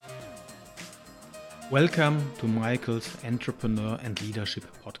Welcome to Michael's Entrepreneur and Leadership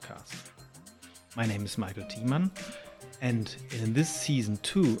Podcast. My name is Michael Thiemann, and in this season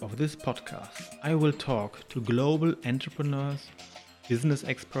 2 of this podcast, I will talk to global entrepreneurs, business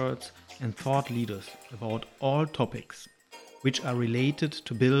experts, and thought leaders about all topics which are related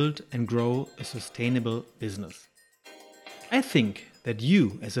to build and grow a sustainable business. I think that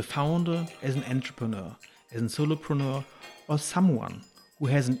you, as a founder, as an entrepreneur, as a solopreneur, or someone who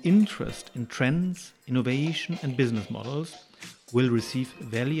has an interest in trends, innovation, and business models, will receive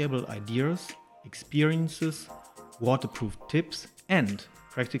valuable ideas, experiences, waterproof tips, and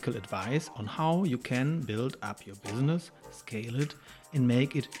practical advice on how you can build up your business, scale it, and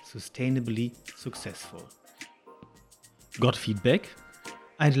make it sustainably successful. Got feedback?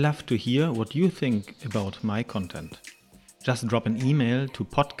 I'd love to hear what you think about my content. Just drop an email to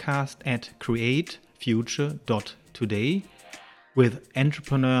podcast@createfuture.today with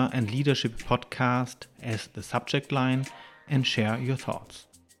Entrepreneur and Leadership Podcast as the subject line and share your thoughts.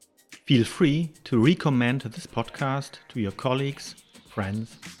 Feel free to recommend this podcast to your colleagues,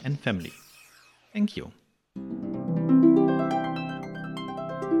 friends, and family. Thank you.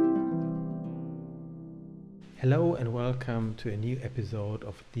 Hello and welcome to a new episode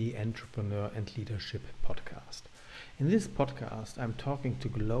of the Entrepreneur and Leadership Podcast. In this podcast, I'm talking to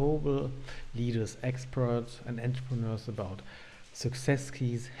global leaders, experts, and entrepreneurs about success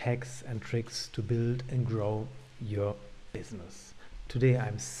keys, hacks, and tricks to build and grow your business. Today,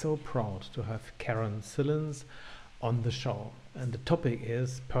 I'm so proud to have Karen Sillens on the show, and the topic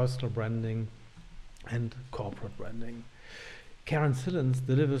is personal branding and corporate branding. Karen Sillens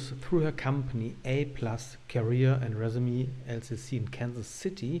delivers through her company A+ Career and Resume LCC in Kansas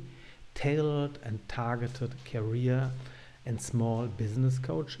City tailored and targeted career and small business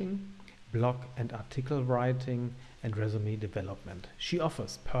coaching, blog and article writing, and resume development. She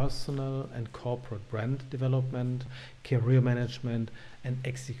offers personal and corporate brand development, career management, and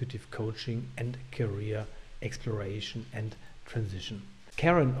executive coaching and career exploration and transition.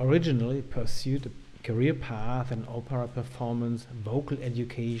 Karen originally pursued a career path in opera performance, vocal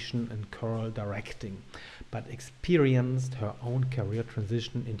education, and choral directing, but experienced her own career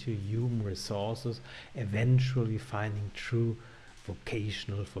transition into human resources, eventually finding true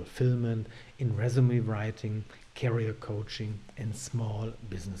vocational fulfillment in resume writing, career coaching, and small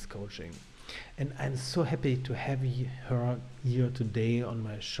business coaching. And I'm so happy to have her here today on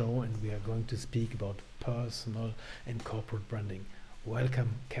my show, and we are going to speak about personal and corporate branding.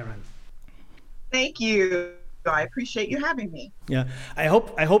 Welcome, Karen. Thank you. I appreciate you having me. Yeah, I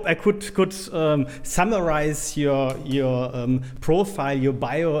hope I could summarize your profile, your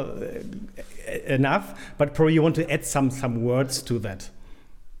bio enough, but probably you want to add some words to that.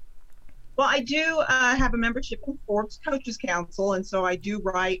 Well, I do have a membership in Forbes Coaches Council, and so I do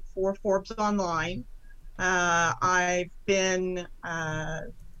write for Forbes Online. I've been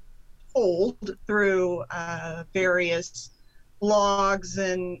told through various blogs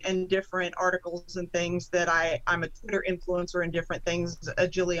and different articles and things that I'm a Twitter influencer in different things.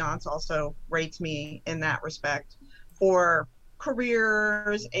 Julian's also rates me in that respect for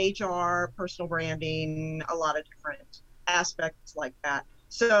careers, HR, personal branding, a lot of different aspects like that.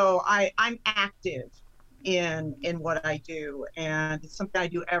 So I'm active in what I do, and it's something I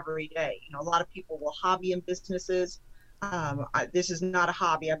do every day. You know, a lot of people will hobby in businesses. This is not a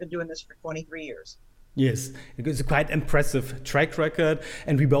hobby. I've been doing this for 23 years. Yes, it's a quite impressive track record,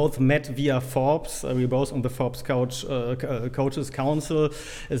 and we both met via Forbes. We're both on the Forbes Coaches Council.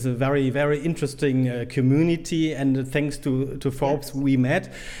 It's a very, very interesting community, and thanks to Forbes, yes, we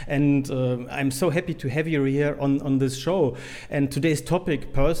met. And I'm so happy to have you here on this show. And today's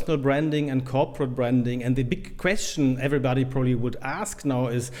topic, personal branding and corporate branding. And the big question everybody probably would ask now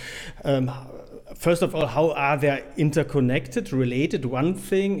is, first of all, how are they interconnected, related, one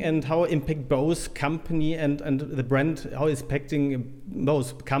thing, and how impact both company and the brand, how is impacting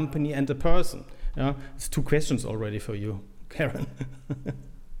both company and the person? Yeah, it's two questions already for you, Karen.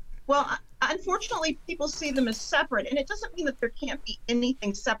 Well, unfortunately, people see them as separate, and it doesn't mean that there can't be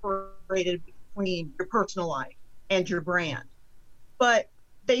anything separated between your personal life and your brand, but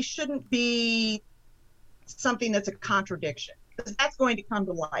they shouldn't be something that's a contradiction, because that's going to come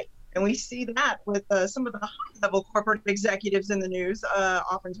to light. And we see that with some of the high-level corporate executives in the news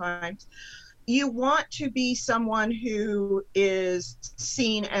oftentimes. You want to be someone who is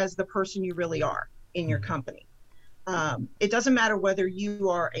seen as the person you really are in your company. It doesn't matter whether you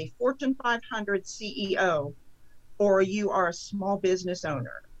are a Fortune 500 CEO or you are a small business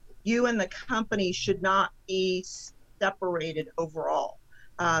owner. You and the company should not be separated overall.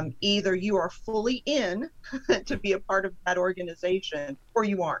 Either you are fully in to be a part of that organization or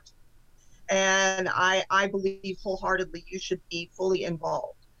you aren't. And I believe wholeheartedly you should be fully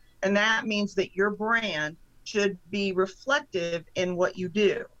involved. And that means that your brand should be reflective in what you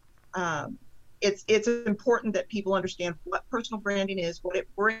do. It's important that people understand what personal branding is, what it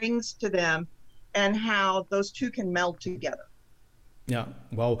brings to them, and how those two can meld together. Yeah,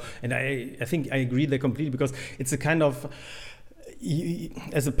 wow. And I think I agree there completely, because it's a kind of,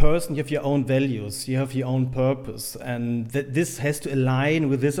 as a person, you have your own values, you have your own purpose, and that this has to align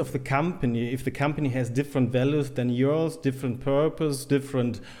with this of the company. If the company has different values than yours, different purpose,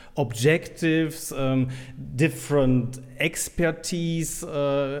 different objectives, different expertise,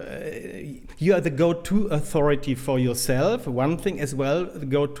 you are the go-to authority for yourself, one thing, as well the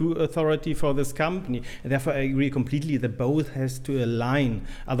go-to authority for this company. And therefore I agree completely that both has to align,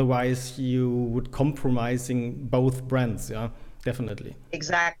 otherwise you would compromising both brands. Yeah, definitely.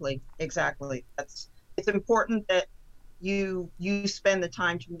 Exactly. It's important that you spend the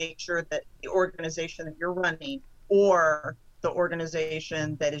time to make sure that the organization that you're running, or the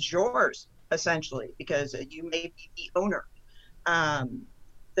organization that is yours, essentially, because you may be the owner,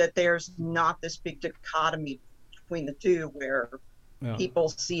 that there's not this big dichotomy between the two, where people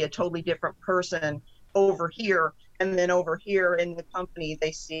see a totally different person over here, and then over here in the company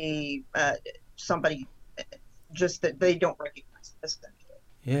they see somebody just that they don't recognize, essentially.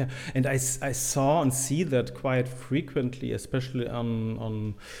 Yeah, and I saw and see that quite frequently, especially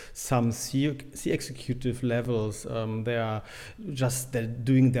on some C executive levels. They're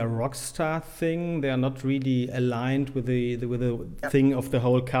doing their rock star thing. They are not really aligned with the thing of the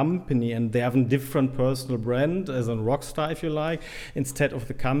whole company, and they have a different personal brand as a rock star, if you like, instead of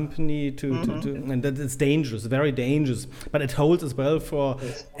the company and that is dangerous, very dangerous. But it holds as well for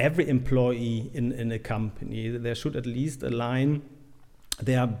every employee in a company. They should at least align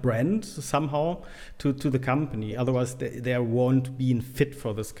their brand somehow to the company, otherwise they won't be fit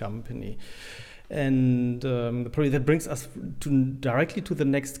for this company. And probably that brings us directly to the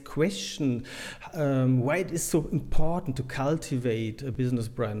next question, why it is so important to cultivate a business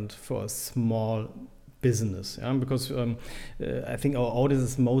brand for a small business. Yeah? Because I think our audience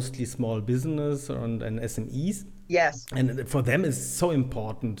is mostly small business and SMEs. Yes. And for them, it's so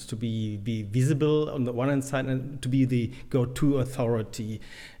important to be visible on the one hand side, and to be the go-to authority.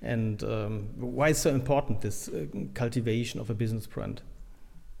 And why is so important, this cultivation of a business brand?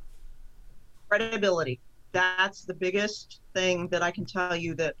 Credibility. That's the biggest thing that I can tell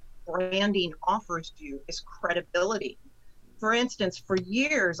you that branding offers you, is credibility. For instance, for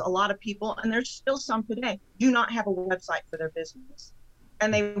years, a lot of people, and there's still some today, do not have a website for their business.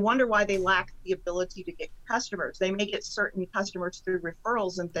 And they wonder why they lack the ability to get customers. They may get certain customers through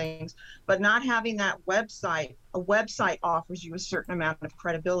referrals and things, but not having that website, a website offers you a certain amount of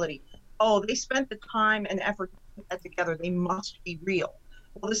credibility. Oh, they spent the time and effort to put that together. They must be real.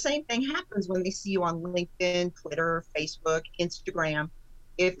 Well, the same thing happens when they see you on LinkedIn, Twitter, Facebook, Instagram.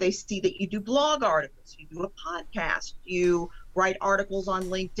 If they see that you do blog articles, you do a podcast, you write articles on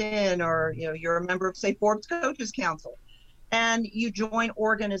LinkedIn, or you're a member of, say, Forbes Coaches Council, and you join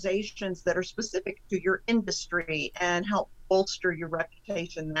organizations that are specific to your industry and help bolster your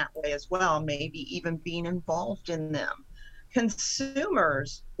reputation that way as well, maybe even being involved in them.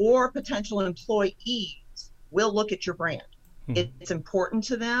 Consumers or potential employees will look at your brand. It's important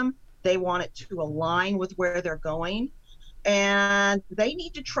to them. They want it to align with where they're going, and they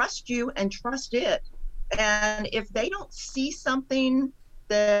need to trust you and trust it. And if they don't see something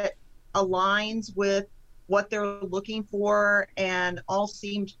that aligns with what they're looking for and all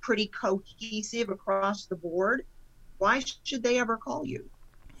seems pretty cohesive across the board, why should they ever call you?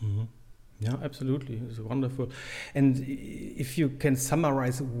 Mm-hmm. Yeah, absolutely. It's wonderful. And if you can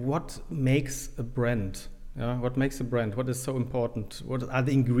summarize, what makes a brand? What makes a brand? What is so important? What are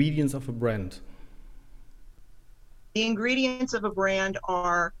the ingredients of a brand? The ingredients of a brand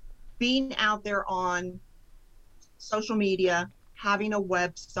are being out there on social media, having a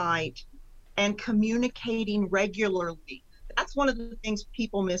website, and communicating regularly. That's one of the things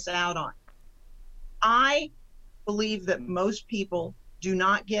people miss out on. I believe that most people do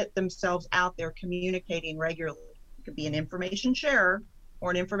not get themselves out there communicating regularly. You could be an information sharer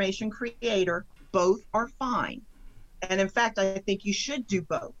or an information creator. Both are fine. And in fact, I think you should do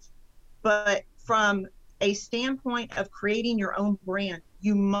both. But from a standpoint of creating your own brand,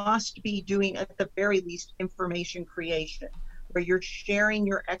 you must be doing, at the very least, information creation, where you're sharing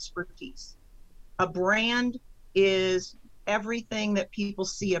your expertise. A brand is everything that people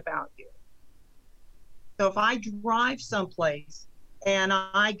see about you. So if I drive someplace and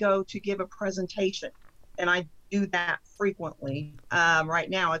I go to give a presentation, and I do that frequently, right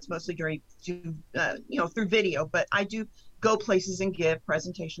now it's mostly through video, but I do go places and give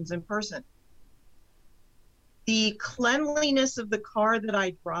presentations in person. the cleanliness of the car that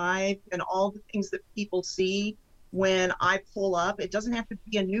I drive and all the things that people see when I pull up, it doesn't have to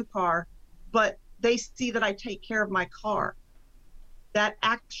be a new car, but they see that I take care of my car. That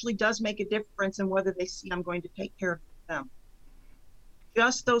actually does make a difference in whether they see I'm going to take care of them.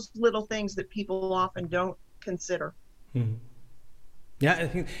 Just those little things that people often don't consider. Mhm. Yeah, I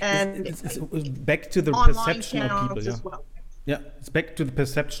think And it's back to the online perception of people. counts Yeah. as well. Yeah, it's back to the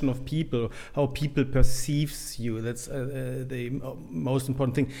perception of people, how people perceives you. That's the most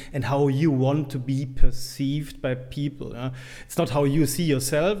important thing, and how you want to be perceived by people. It's not how you see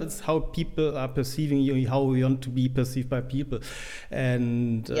yourself; it's how people are perceiving you, how you want to be perceived by people,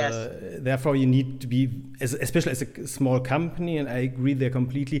 and Yes. therefore you need to be, especially as a small company. And I agree there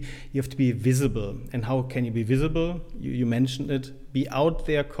completely. You have to be visible. And how can you be visible? You mentioned it. Be out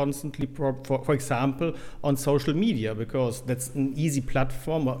there constantly, for example, on social media, because that's an easy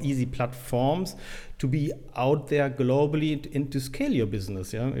platform or easy platforms to be out there globally and to scale your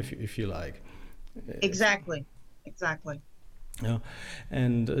business, yeah, if you like. Exactly. Yeah,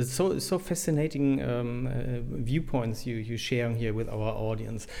 and it's so fascinating viewpoints you sharing here with our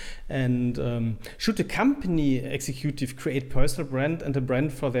audience. And should a company executive create personal brand and a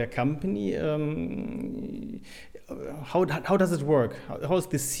brand for their company? How does it work? How does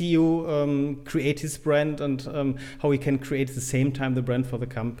the CEO create his brand, and how he can create at the same time the brand for the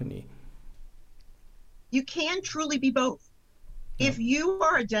company? You can truly be both. Yeah. If you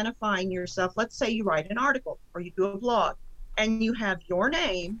are identifying yourself, let's say you write an article or you do a blog and you have your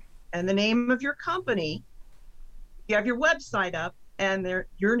name and the name of your company, you have your website up and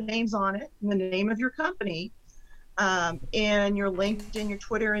your name's on it and the name of your company, and your LinkedIn, your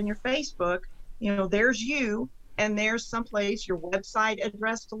Twitter, and your Facebook, there's you, and there's someplace your website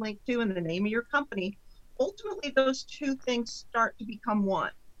address to link to and the name of your company. Ultimately, those two things start to become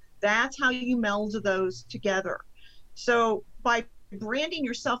one. That's how you meld those together. So by branding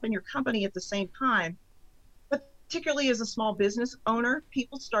yourself and your company at the same time, particularly as a small business owner,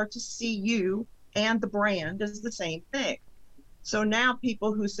 people start to see you and the brand as the same thing. So now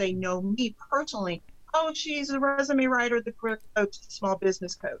people who say, know me personally, oh, she's a resume writer, the career coach, the small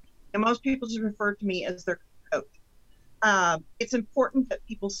business coach. And most people just refer to me as their coach. It's important that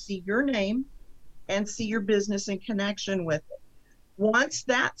people see your name and see your business in connection with it. Once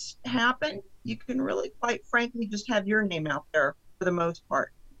that's happened, you can really, quite frankly, just have your name out there for the most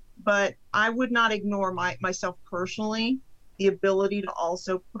part. But I would not ignore myself personally, the ability to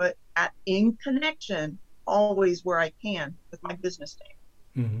also put that in connection always where I can with my business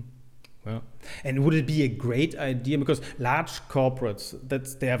name. Mm-hmm. Well, and would it be a great idea, because large corporates,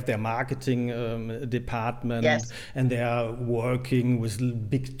 they have their marketing department, Yes. and they are working with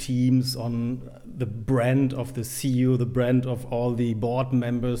big teams on the brand of the CEO, the brand of all the board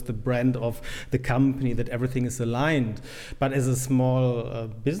members, the brand of the company, that everything is aligned. But as a small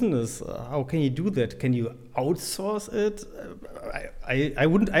business, how can you do that? Can you outsource it? I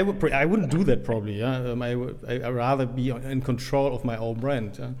wouldn't do that probably. Yeah, I'd rather be in control of my own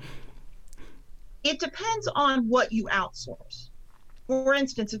brand. Yeah? It depends on what you outsource. For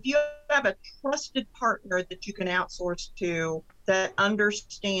instance, if you have a trusted partner that you can outsource to that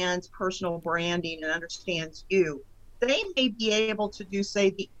understands personal branding and understands you, they may be able to do, say,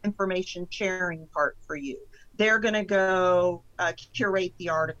 the information sharing part for you. They're going to go curate the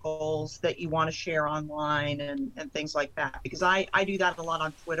articles that you want to share online and things like that, because I do that a lot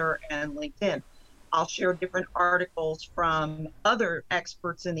on Twitter and LinkedIn. I'll share different articles from other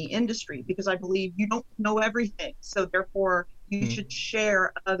experts in the industry because I believe you don't know everything. So therefore, you should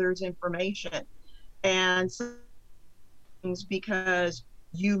share others' information. And some things because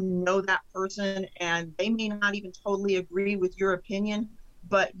you know that person and they may not even totally agree with your opinion,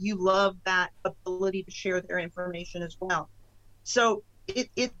 but you love that ability to share their information as well. So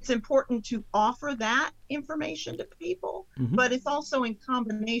it's important to offer that information to people, but it's also in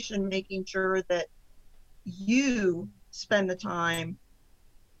combination making sure that you spend the time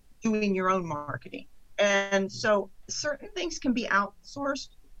doing your own marketing. And so certain things can be outsourced.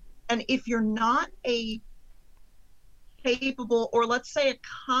 And if you're not a capable, or let's say a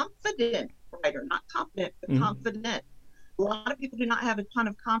confident writer, not confident, but confident, a lot of people do not have a ton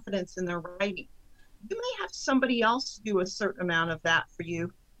of confidence in their writing. You may have somebody else do a certain amount of that for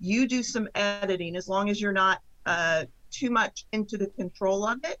you. You do some editing, as long as you're not too much into the control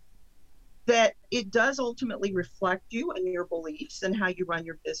of it, that it does ultimately reflect you and your beliefs and how you run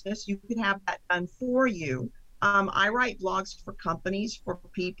your business. You can have that done for you. I write blogs for companies, for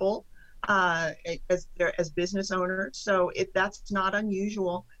people, as business owners. So that's not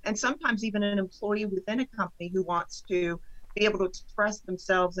unusual. And sometimes even an employee within a company who wants to be able to express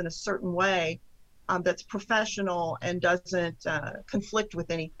themselves in a certain way, that's professional and doesn't conflict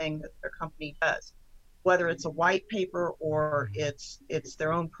with anything that their company does, whether it's a white paper or it's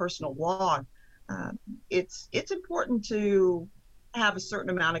their own personal blog. It's important to have a certain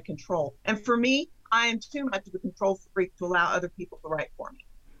amount of control. And for me, I am too much of a control freak to allow other people to write for me.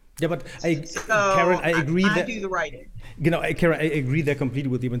 Yeah, but So Karen, I agree I that do the writing. Karen, I agree there completely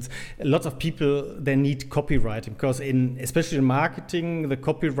with you. Lots of people, they need copywriting because especially in marketing, the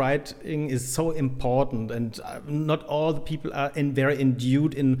copywriting is so important, and not all the people are very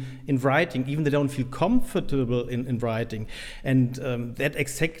endued in writing. Even they don't feel comfortable in writing, and that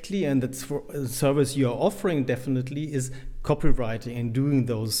exactly, and that's for a service you are offering definitely is copywriting and doing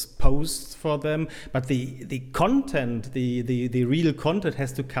those posts for them. But the content, the real content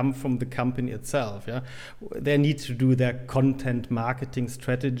has to come from the company itself. Yeah, they need to do their content marketing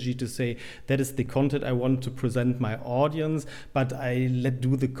strategy to say that is the content I want to present my audience, but I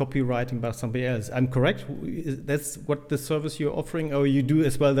do the copywriting by somebody else. I'm correct? That's what the service you're offering, or you do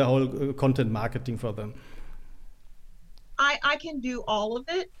as well the whole content marketing for them? I can do all of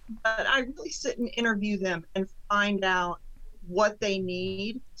it, but I really sit and interview them and find out what they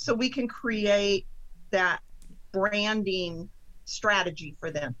need so we can create that branding strategy for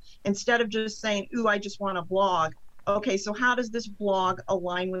them. Instead of just saying, ooh, I just want a blog. Okay, so how does this blog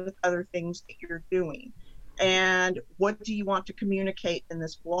align with other things that you're doing? And what do you want to communicate in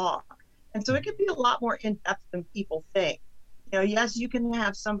this blog? And so it could be a lot more in-depth than people think. Yes, you can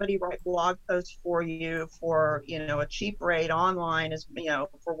have somebody write blog posts for you for, a cheap rate online,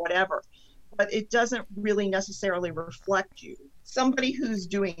 for whatever, but it doesn't really necessarily reflect you. Somebody who's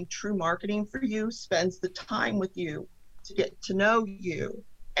doing true marketing for you spends the time with you to get to know you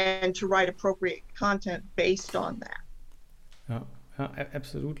and to write appropriate content based on that.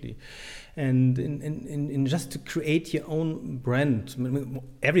 Absolutely. And in just to create your own brand,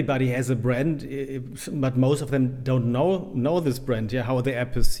 everybody has a brand, but most of them don't know this brand, how they are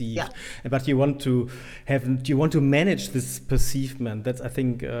perceived. Yeah. But you want to manage this perceivement. That's, I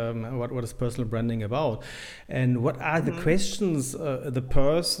think, what is personal branding about. And what are the questions the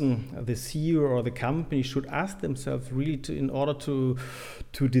person, the CEO or the company should ask themselves really in order to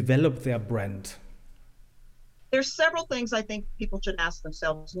develop their brand? There's several things I think people should ask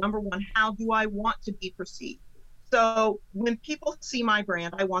themselves. Number one, how do I want to be perceived? So when people see my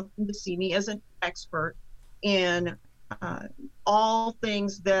brand, I want them to see me as an expert in all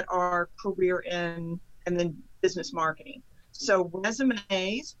things that are career and then business marketing. So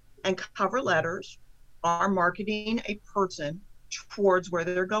resumes and cover letters are marketing a person towards where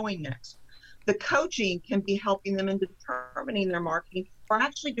they're going next. The coaching can be helping them in determining their marketing or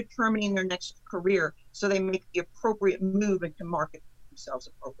actually determining their next career so they make the appropriate move and can market themselves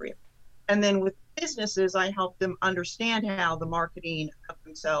appropriate. And then with businesses, I help them understand how the marketing of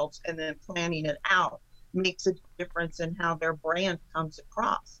themselves and then planning it out makes a difference in how their brand comes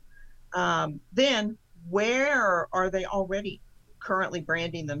across. Then where are they already currently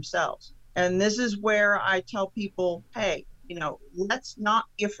branding themselves? And this is where I tell people, hey, let's not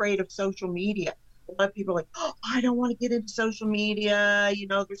be afraid of social media. A lot of people are like, oh, I don't want to get into social media.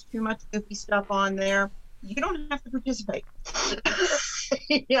 There's too much goofy stuff on there. You don't have to participate.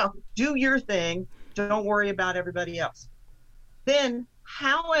 Do your thing. Don't worry about everybody else. Then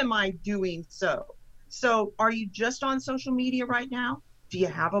how am I doing so? So are you just on social media right now? Do you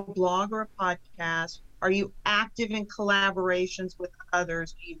have a blog or a podcast? Are you active in collaborations with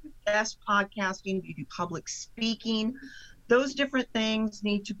others? Do you do guest podcasting? Do you do public speaking? Those different things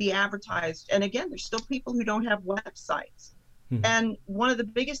need to be advertised. And again, there's still people who don't have websites. Mm-hmm. And one of the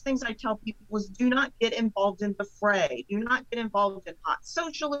biggest things I tell people is do not get involved in the fray. Do not get involved in hot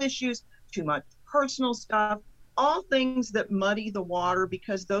social issues, too much personal stuff, all things that muddy the water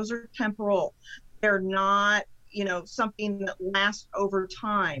because those are temporal. They're not, something that lasts over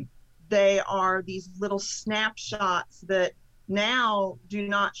time. They are these little snapshots that now do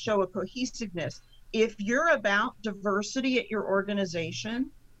not show a cohesiveness. If you're about diversity at your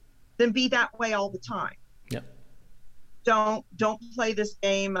organization, then be that way all the time. Yeah. Don't play this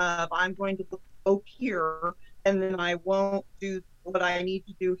game of I'm going to go here and then I won't do what I need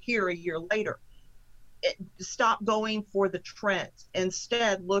to do here a year later. Stop going for the trends.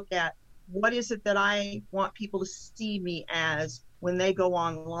 Instead, look at what is it that I want people to see me as when they go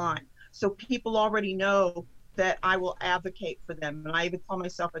online. So people already know that I will advocate for them. And I even call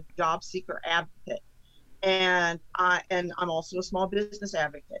myself a job seeker advocate. And I'm also a small business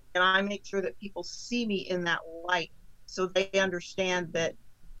advocate. And I make sure that people see me in that light so they understand that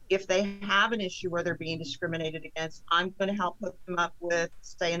if they have an issue where they're being discriminated against, I'm going to help hook them up with,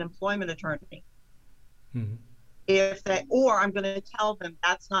 say, an employment attorney. Mm-hmm. If they, or I'm going to tell them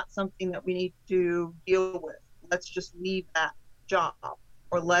that's not something that we need to deal with. Let's just leave that job,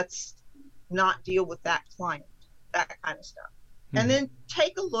 or let's not deal with that client, that kind of stuff. And then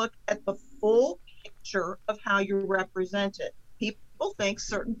take a look at the full picture of how you're represented. People think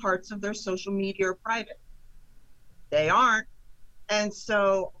certain parts of their social media are private. They aren't. And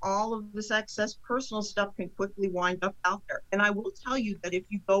so all of this excess personal stuff can quickly wind up out there. And I will tell you that if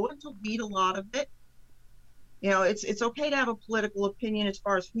you go in to lead a lot of it, you know, it's okay to have a political opinion as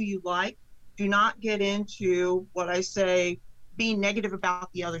far as who you like. Do not get into what I say, being negative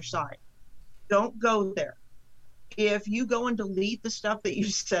about the other side. Don't go there. If you go and delete the stuff that you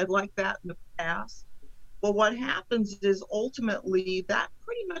said like that in the past, well, what happens is ultimately that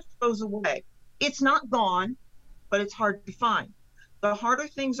pretty much goes away. It's not gone, but it's hard to find. The harder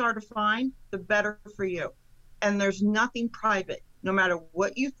things are to find, the better for you. And there's nothing private. No matter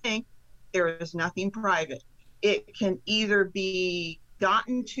what you think, there is nothing private. It can either be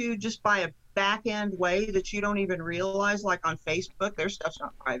gotten to just by a back end way that you don't even realize, like on Facebook, their stuff's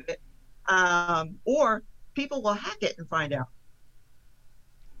not private, or people will hack it and find out.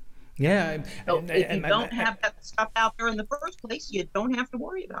 Yeah. So if you don't have that stuff out there in the first place, you don't have to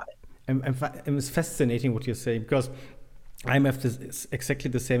worry about it. It's fascinating what you're saying, because I have this exactly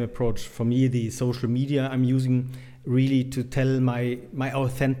the same approach. For me, the social media I'm using really to tell my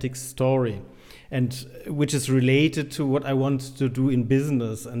authentic story, and which is related to what I want to do in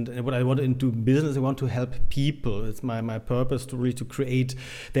business. And what I want to do in business, I want to help people. It's my purpose to really to create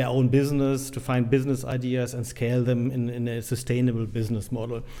their own business, to find business ideas and scale them in a sustainable business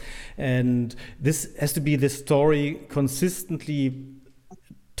model. And this has to be the story consistently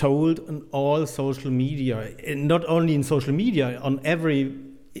told on all social media, and not only in social media, on every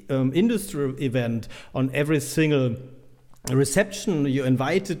industry event, on every single reception you're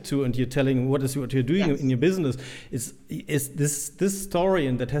invited to, and you're telling what you're doing in your business. Is this story,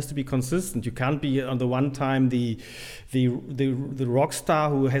 and that has to be consistent. You can't be on the one time the rock star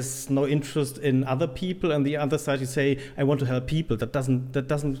who has no interest in other people, and the other side you say I want to help people. That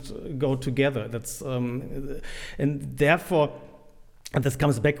doesn't go together. That's and therefore. And this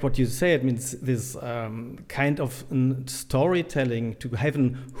comes back what you say. It means this kind of storytelling, to have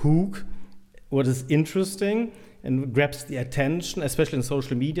a hook, what is interesting and grabs the attention, especially in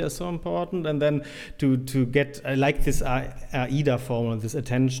social media, is so important. And then to get, I like this AIDA formula, this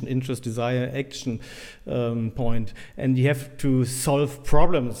attention, interest, desire, action point. And you have to solve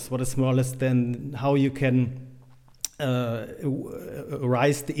problems. What is more or less then how you can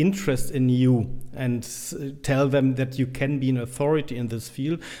raise the interest in you and tell them that you can be an authority in this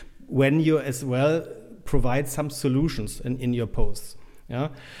field, when you as well provide some solutions in your posts. Yeah,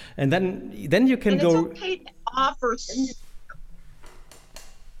 and then you can go. It's okay to offer.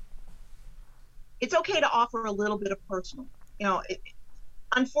 It's okay to offer a little bit of personal. You know,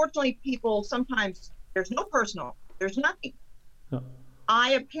 unfortunately, people sometimes there's no personal. There's nothing. No.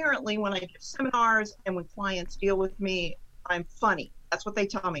 I apparently, when I give seminars and when clients deal with me, I'm funny. That's what they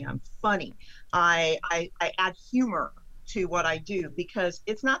tell me. I'm funny. I add humor to what I do, because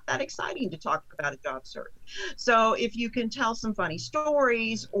it's not that exciting to talk about a job search. So if you can tell some funny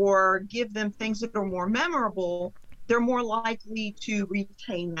stories or give them things that are more memorable, they're more likely to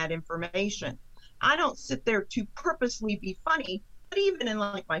retain that information. I don't sit there to purposely be funny, but even in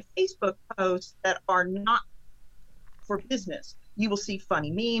like my Facebook posts that are not for business, you will see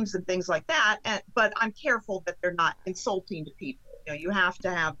funny memes and things like that. But I'm careful that they're not insulting to people. You know, you have to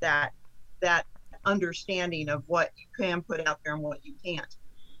have that understanding of what you can put out there and what you can't.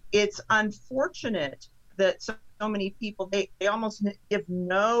 It's unfortunate that so many people, they almost give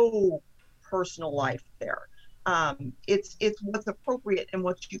no personal life there. It's what's appropriate, and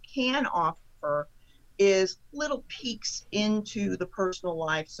what you can offer is little peeks into the personal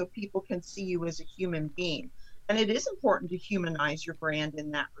life so people can see you as a human being. And it is important to humanize your brand in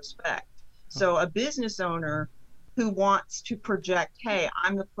that respect. So a business owner who wants to project, hey,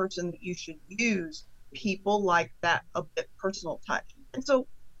 I'm the person that you should use, people like that a bit personal touch. And so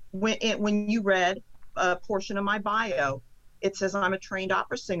when you read a portion of my bio, it says I'm a trained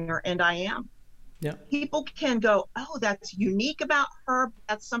opera singer, and I am. Yeah. People can go, oh, that's unique about her.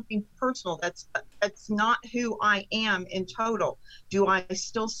 That's something personal. That's not who I am in total. Do I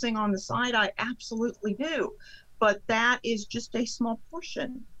still sing on the side? I absolutely do. But that is just a small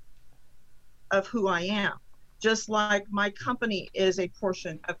portion of who I am. Just like my company is a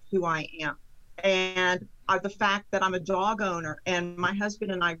portion of who I am. And the fact that I'm a dog owner, and my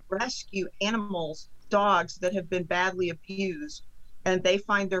husband and I rescue animals, dogs that have been badly abused, and they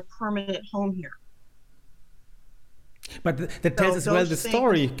find their permanent home here. But that tells as well the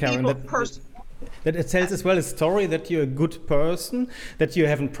story, Karen. That it tells as well a story that you're a good person, that you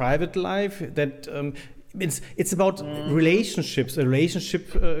have a private life, that it's about relationships. A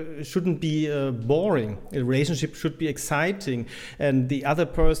relationship shouldn't be boring. A relationship should be exciting, and the other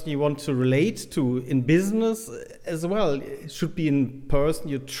person you want to relate to in business as well should be a person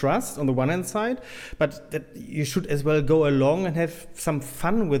you trust on the one hand side, but that you should as well go along and have some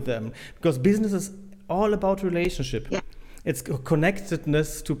fun with them, because business is all about relationship. Yeah. It's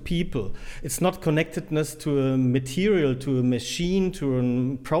connectedness to people. It's not connectedness to a material, to a machine, to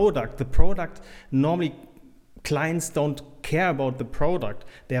a product. The product, normally clients don't care about the product.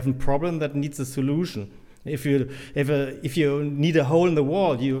 They have a problem that needs a solution. If you need a hole in the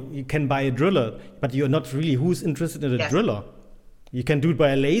wall, you can buy a driller, but you're not really who's interested in a driller. You can do it by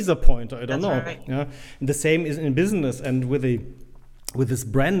a laser pointer. I don't know. Right. Yeah? And the same is in business, and with this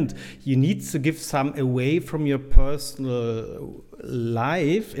brand, you need to give some away from your personal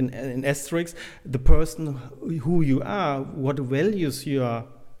life, in asterisk, the person who you are, what values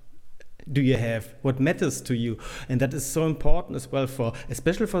do you have, what matters to you. And that is so important as well,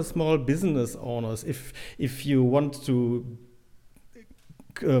 especially for small business owners. If you want to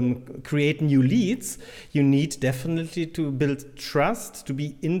create new leads, you need definitely to build trust, to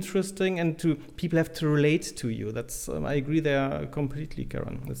be interesting, and people have to relate to you. That's I agree there completely,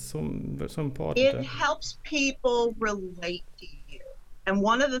 Karen. That's so important. It helps people relate to you. And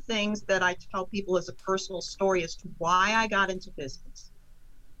one of the things that I tell people as a personal story as to why I got into business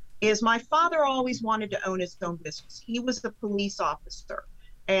is my father always wanted to own his own business. He was a police officer,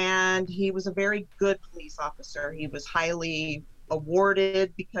 and he was a very good police officer. He was highly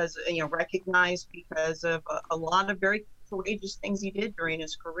awarded because, recognized because of a lot of very courageous things he did during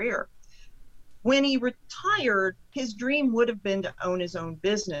his career. When he retired, his dream would have been to own his own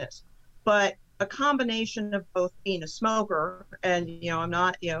business, but a combination of both being a smoker and, I'm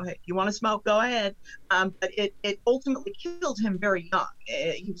not, hey, you want to smoke, go ahead. But it ultimately killed him very young.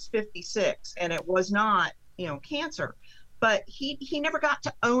 He was 56, and it was not, cancer. But he never got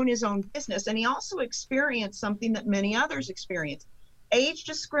to own his own business. And he also experienced something that many others experience: age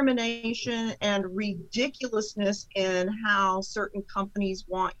discrimination and ridiculousness in how certain companies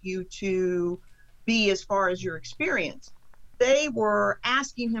want you to be as far as your experience. They were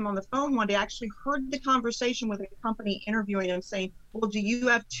asking him on the phone one day. I actually heard the conversation with a company interviewing him saying, well, do you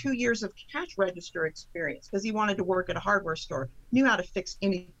have 2 years of cash register experience? Because he wanted to work at a hardware store, knew how to fix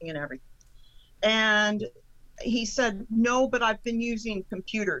anything and everything. And he said, no, but I've been using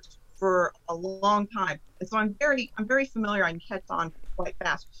computers for a long time. And so I'm very familiar. I can catch on quite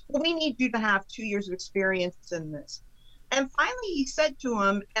fast. Well, we need you to have 2 years of experience in this. And finally he said to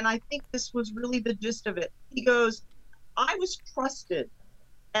him, and I think this was really the gist of it, he goes, I was trusted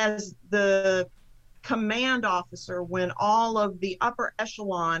as the command officer when all of the upper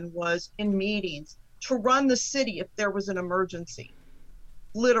echelon was in meetings to run the city if there was an emergency,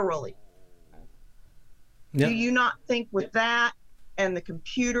 literally. Yeah. Do you not think with that and the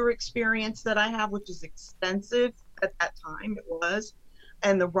computer experience that I have, which is extensive at that time, it was,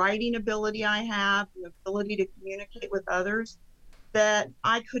 and the writing ability I have, the ability to communicate with others, that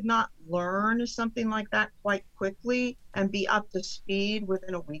I could not learn something like that quite quickly and be up to speed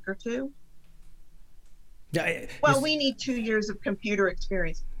within a week or two? Yeah. Well, we need 2 years of computer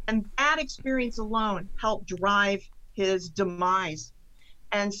experience. And that experience alone helped drive his demise.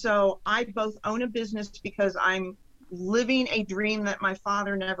 And so I both own a business because I'm living a dream that my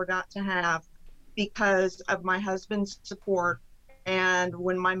father never got to have because of my husband's support. And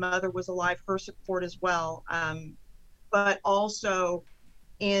when my mother was alive, her support as well. But also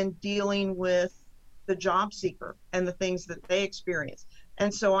in dealing with the job seeker and the things that they experience.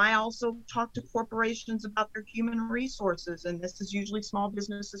 And so I also talk to corporations about their human resources, and this is usually small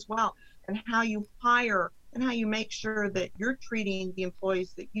business as well, and how you hire and how you make sure that you're treating the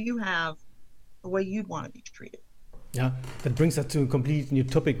employees that you have the way you'd want to be treated. Yeah, that brings us to a complete new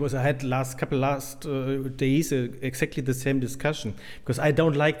topic. Was I had last days exactly the same discussion, because I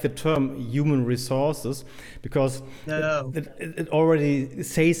don't like the term human resources, because it already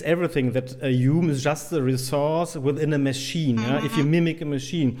says everything, that a human is just a resource within a machine. Yeah? If you mimic a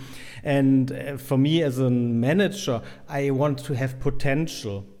machine, and for me as a manager, I want to have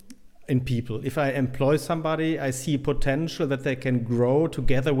potential in people. If I employ somebody, I see potential that they can grow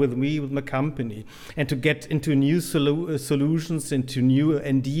together with me, with my company, and to get into new solutions, into new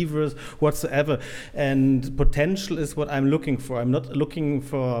endeavors whatsoever. And potential is what I'm looking for. I'm not looking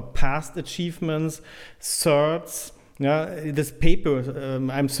for past achievements, certs, Yeah, this paper,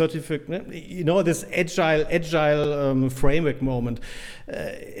 I'm certified. This agile framework moment.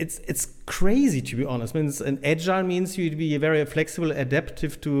 It's crazy, to be honest. And agile means you to be very flexible,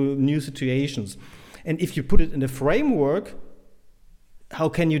 adaptive to new situations. And if you put it in a framework, how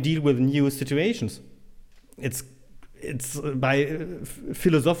can you deal with new situations? It's by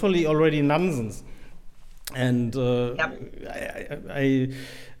philosophically already nonsense. And I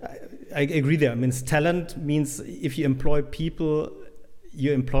agree there. I mean, talent means if you employ people,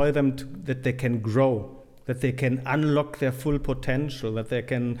 you employ them that they can grow, that they can unlock their full potential, that they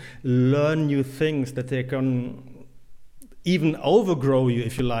can learn new things, that they can even overgrow you,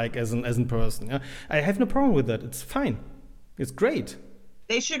 if you like, as a person. Yeah? I have no problem with that. It's fine. It's great.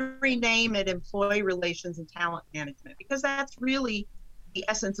 They should rename it employee relations and talent management, because that's really the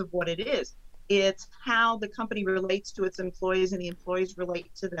essence of what it is. It's how the company relates to its employees and the employees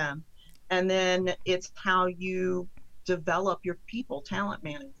relate to them. And then it's how you develop your people, talent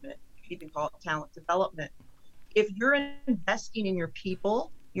management. You can call it talent development. If you're investing in your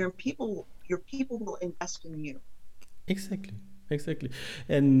people will invest in you. Exactly.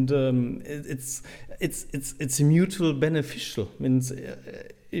 And it's mutual beneficial. Means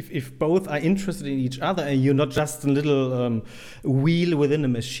if both are interested in each other, and you're not just a little wheel within a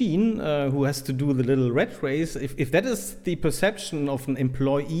machine who has to do the little rat race. If that is the perception of an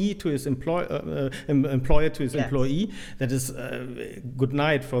employee to his employer to his employee, that is good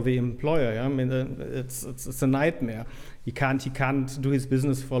night for the employer. Yeah? I mean, it's a nightmare. He can't do his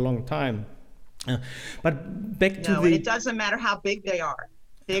business for a long time. But back to and it doesn't matter how big they are.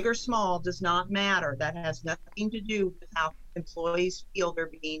 Big or small does not matter. That has nothing to do with how employees feel they're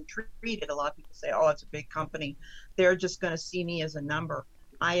being treated. A lot of people say, oh, it's a big company, they're just going to see me as a number.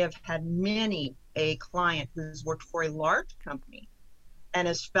 I have had a client who's worked for a large company and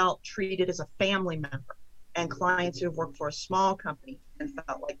has felt treated as a family member, and clients who have worked for a small company and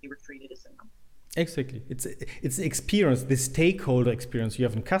felt like they were treated as a number. Exactly. It's the experience, the stakeholder experience. You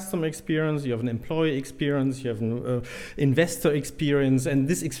have a customer experience, you have an employee experience, you have an investor experience, and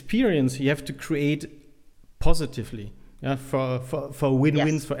this experience you have to create positively, for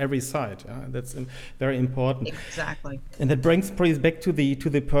win-wins for every side. That's very important. Exactly. And that brings back to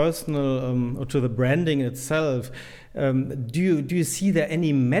the personal or to the branding itself. Do you see there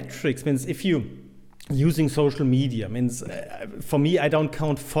any metrics? Means if you using social media means for me, I don't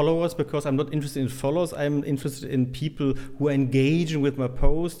count followers because I'm not interested in followers. I'm interested in people who are engaging with my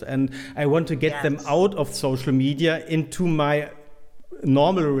post, and I want to get them out of social media into my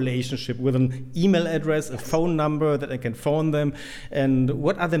normal relationship with an email address, a phone number that I can phone them. And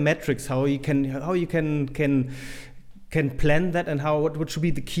what are the metrics? How you can plan that, and what should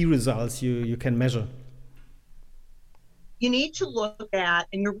be the key results you can measure? You need to look at,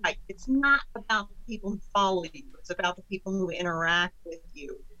 and you're right, it's not about the people who follow you, it's about the people who interact with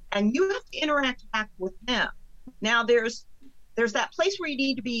you. And you have to interact back with them. Now there's that place where you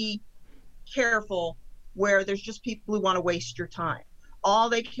need to be careful, where there's just people who want to waste your time.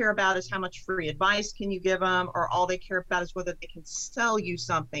 All they care about is how much free advice can you give them, or all they care about is whether they can sell you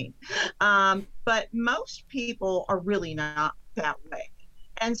something. But most people are really not that way.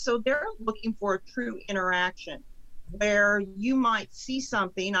 And so they're looking for a true interaction, where you might see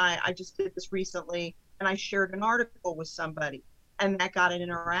something. I just did this recently, and I shared an article with somebody, and that got an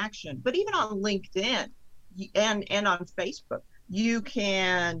interaction. But even on LinkedIn and on Facebook, you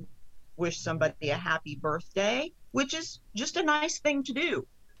can wish somebody a happy birthday, which is just a nice thing to do.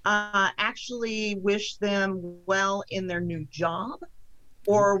 Actually wish them well in their new job,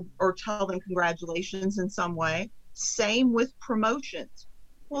 or tell them congratulations in some way. Same with promotions.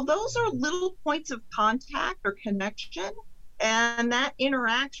 Well, those are little points of contact or connection, and that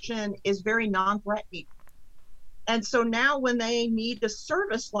interaction is very non-threatening. And so now when they need a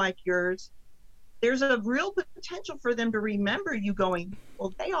service like yours, there's a real potential for them to remember you going,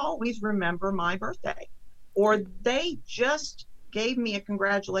 well, they always remember my birthday, or they just gave me a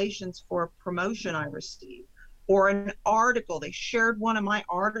congratulations for a promotion I received, or an article. They shared one of my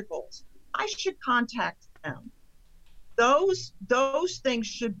articles. I should contact them. Those things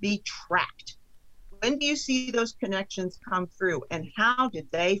should be tracked. When do you see those connections come through, and how did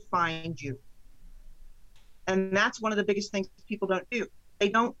they find you? And that's one of the biggest things people don't do. They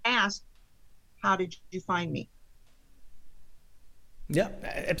don't ask, how did you find me? Yeah,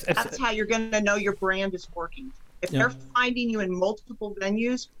 that's how you're going to know your brand is working. If they're finding you in multiple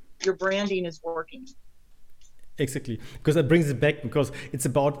venues, your branding is working. Exactly, because that brings it back, because it's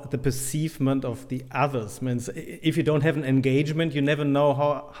about the perceivement of the others. Means if you don't have an engagement, you never know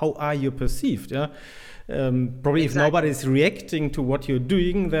how are you perceived. Yeah, probably if nobody is reacting to what you're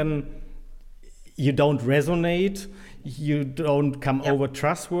doing, then you don't resonate. you don't come over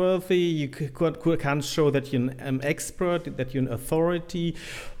trustworthy. You can't show that you're an expert, that you're an authority,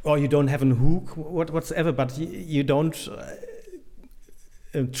 or you don't have a hook, whatsoever. But you don't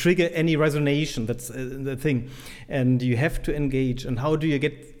trigger any resonation. That's the thing, and you have to engage. And how do you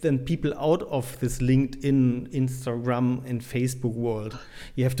get then people out of this LinkedIn, Instagram, and Facebook world?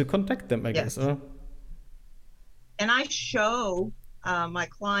 You have to contact them, I guess. And I show my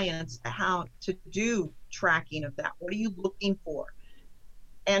clients how to do tracking of that. What are you looking for?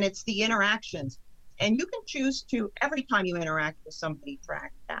 And it's the interactions. And you can choose to, every time you interact with somebody,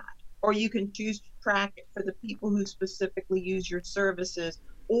 track that. Or you can choose to track it for the people who specifically use your services.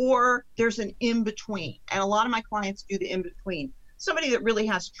 Or there's an in-between. And a lot of my clients do the in-between. Somebody that really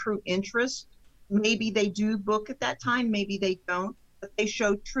has true interest, maybe they do book at that time, maybe they don't, but they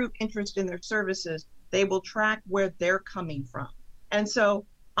show true interest in their services. They will track where they're coming from. And so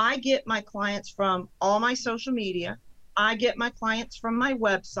I get my clients from all my social media. I get my clients from my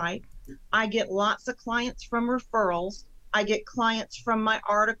website. I get lots of clients from referrals. I get clients from my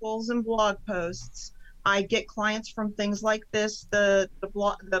articles and blog posts. I get clients from things like this, the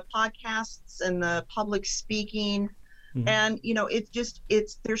podcasts and the public speaking. Mm-hmm. And,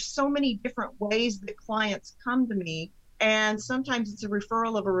 there's so many different ways that clients come to me. And sometimes it's a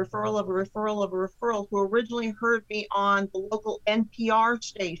referral of a referral of a referral of a referral who originally heard me on the local NPR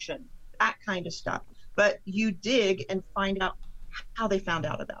station, that kind of stuff. But you dig and find out how they found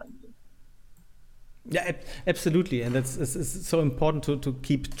out about you. Yeah, absolutely. And it's so important to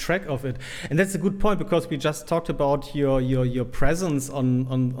keep track of it. And that's a good point, because we just talked about your presence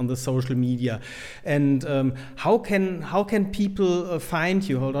on the social media. And how can people find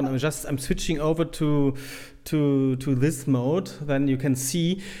you? Hold on, I'm switching over to this mode. Then you can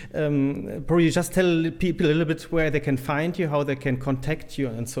see, probably just tell people a little bit where they can find you, how they can contact you,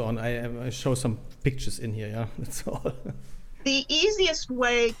 and so on. I show some pictures in here. Yeah, that's all. The easiest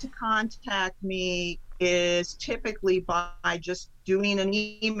way to contact me is typically by just doing an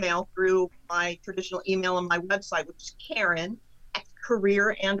email through my traditional email on my website, which is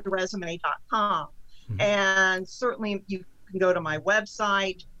Karen@careerandresume.com. Mm-hmm. And certainly you can go to my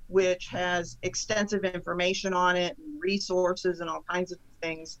website, which has extensive information on it, resources and all kinds of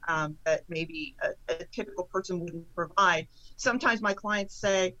things that maybe a typical person wouldn't provide. Sometimes my clients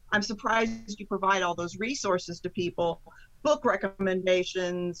say, I'm surprised you provide all those resources to people. Book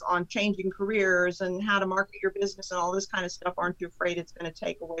recommendations on changing careers and how to market your business and all this kind of stuff. Aren't you afraid it's going to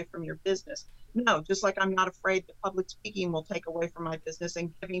take away from your business? No, just like I'm not afraid that public speaking will take away from my business,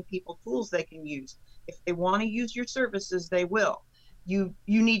 and giving people tools they can use. If they want to use your services, they will. You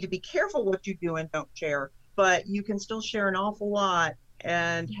need to be careful what you do and don't share, but you can still share an awful lot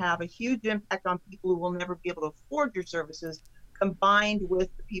and have a huge impact on people who will never be able to afford your services, combined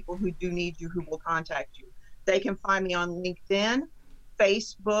with the people who do need you, who will contact you. They can find me on LinkedIn,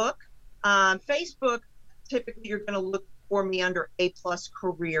 Facebook. Facebook, typically you're going to look for me under A+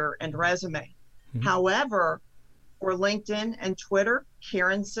 Career and Resume. Mm-hmm. However, for LinkedIn and Twitter,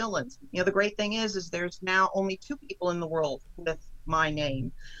 Karen Sillens. The great thing is there's now only 2 people in the world with my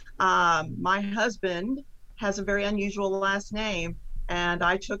name. My husband has a very unusual last name, and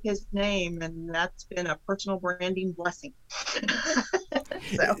I took his name, and that's been a personal branding blessing.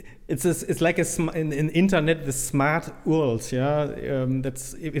 So. It's like in internet, the smart URLs, yeah.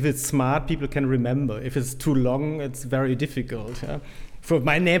 That's if it's smart, people can remember. If it's too long, it's very difficult. Yeah? For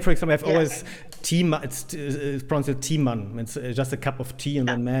my name, for example, I've always it's pronounced Thiemann. It's just a cup of tea and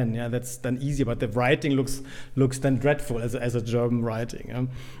then man. Yeah, that's then easier. But the writing looks then dreadful as a German writing. Yeah?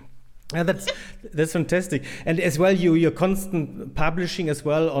 Yeah, that's fantastic. And as well, you're constant publishing as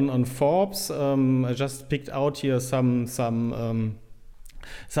well on Forbes. I just picked out here some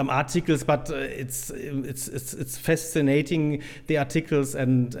articles, but it's fascinating, the articles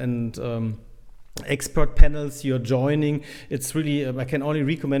and expert panels you're joining. It's really I can only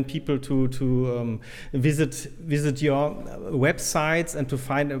recommend people to visit your websites and to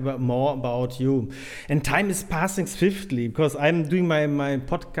find out more about you. And time is passing swiftly, because I'm doing my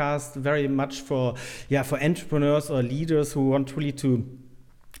podcast very much for entrepreneurs or leaders who want really to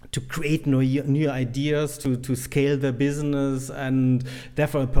create new ideas, to scale their business, and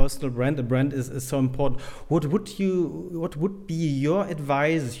therefore a personal brand. A brand is so important. What would be your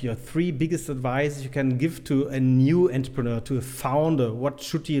advice, your 3 biggest advice you can give to a new entrepreneur, to a founder? What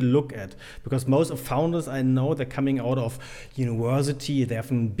should he look at? Because most of founders I know, they're coming out of university, they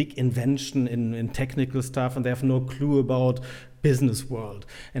have a big invention in technical stuff, and they have no clue about business world.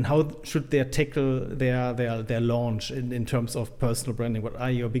 And how should they tackle their launch in terms of personal branding? What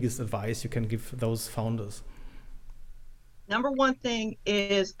are your biggest advice you can give those founders? Number one thing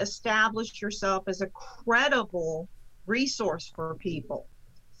is establish yourself as a credible resource for people.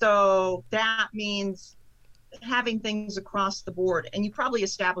 So that means having things across the board, and you probably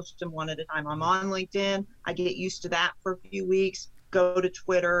established them one at a time. I'm on LinkedIn. I get used to that for a few weeks. Go to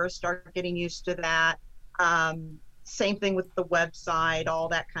Twitter, start getting used to that. Same thing with the website, all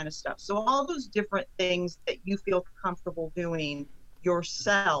that kind of stuff. So all those different things that you feel comfortable doing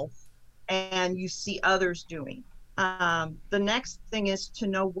yourself and you see others doing. The next thing is to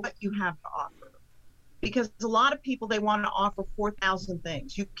know what you have to offer, because a lot of people, they want to offer 4,000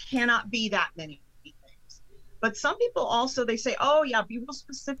 things. You cannot be that many things. But some people also, they say, oh yeah, be real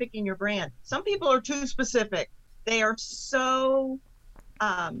specific in your brand. Some people are too specific. They are so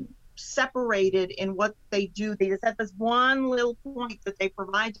separated in what they do. They just have this one little point that they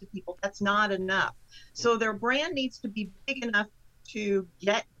provide to people. That's not enough. So their brand needs to be big enough to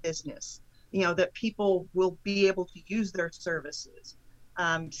get business, that people will be able to use their services.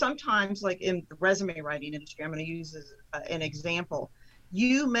 Sometimes, like in the resume writing industry, I'm going to use as an example.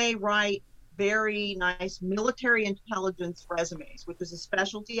 You may write very nice military intelligence resumes, which is a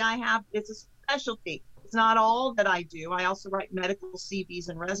specialty I have. It's a specialty. It's not all that I do. I also write medical CVs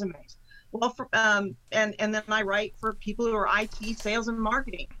and resumes. Well, and then I write for people who are IT, sales, and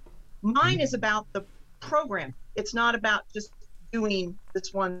marketing. Mine is about the program. It's not about just doing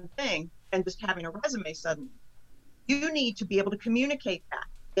this one thing and just having a resume suddenly. You need to be able to communicate that.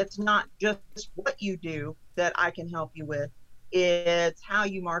 It's not just what you do that I can help you with. It's how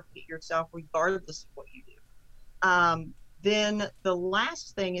you market yourself regardless of what you do. Then the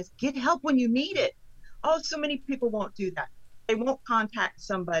last thing is get help when you need it. Oh, so many people won't do that. They won't contact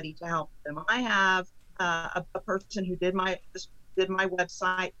somebody to help them. I have a person who did my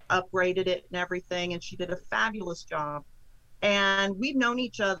website, upgraded it and everything, and she did a fabulous job. And we've known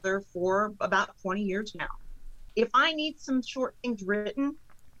each other for about 20 years now. If I need some short things written,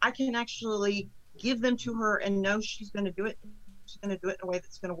 I can actually give them to her and know she's going to do it. She's going to do it in a way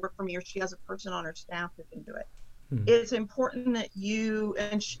that's going to work for me, or she has a person on her staff who can do it. Mm-hmm. It's important that you,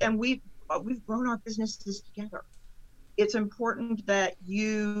 and we've grown our businesses together. It's important that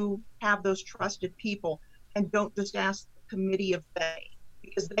you have those trusted people and don't just ask the committee of they,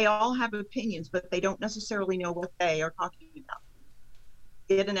 because they all have opinions, but they don't necessarily know what they are talking about.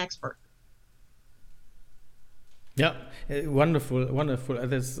 Get an expert. Yeah, wonderful.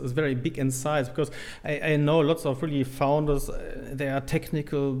 There's very big insights, because I know lots of really founders. They are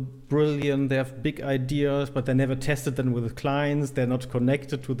technical, brilliant. They have big ideas, but they never tested them with clients. They're not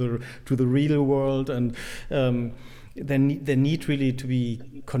connected to the real world, and they need really to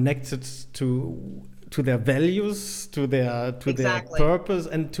be connected to their values, to their purpose,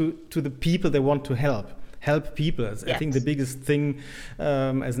 and to the people they want to help people. Yes. I think the biggest thing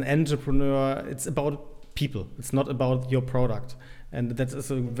as an entrepreneur, it's about people. It's not about your product. And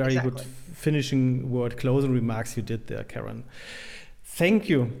that's a very good finishing word, closing remarks you did there, Karen. Thank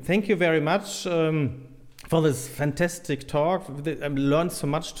you very much for this fantastic talk. I learned so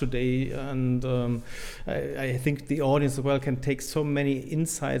much today, and I think the audience as well can take so many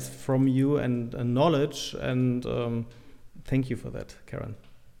insights from you and knowledge, and thank you for that, Karen.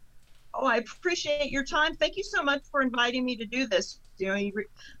 Oh, I appreciate your time. Thank you so much for inviting me to do this.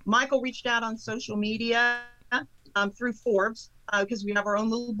 Michael reached out on social media through Forbes, because we have our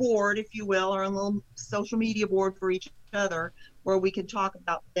own little board, if you will, our own little social media board for each other, where we can talk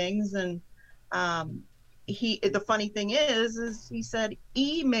about things. And the funny thing is he said,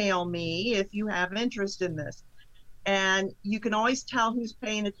 email me if you have interest in this. And you can always tell who's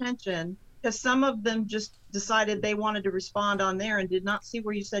paying attention, because some of them just decided they wanted to respond on there and did not see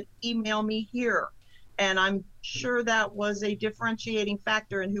where you said, email me here. And I'm sure that was a differentiating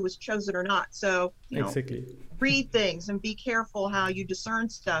factor in who was chosen or not. So, read things and be careful how you discern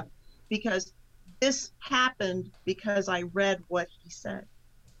stuff, because this happened because I read what he said.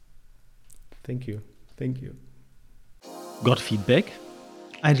 Thank you. Got feedback?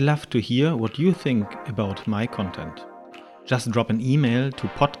 I'd love to hear what you think about my content. Just drop an email to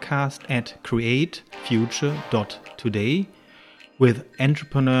podcast@createfuture.today with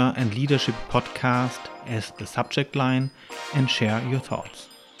Entrepreneur and Leadership Podcast as the subject line, and share your thoughts.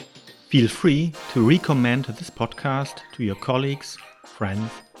 Feel free to recommend this podcast to your colleagues,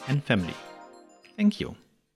 friends, and family. Thank you.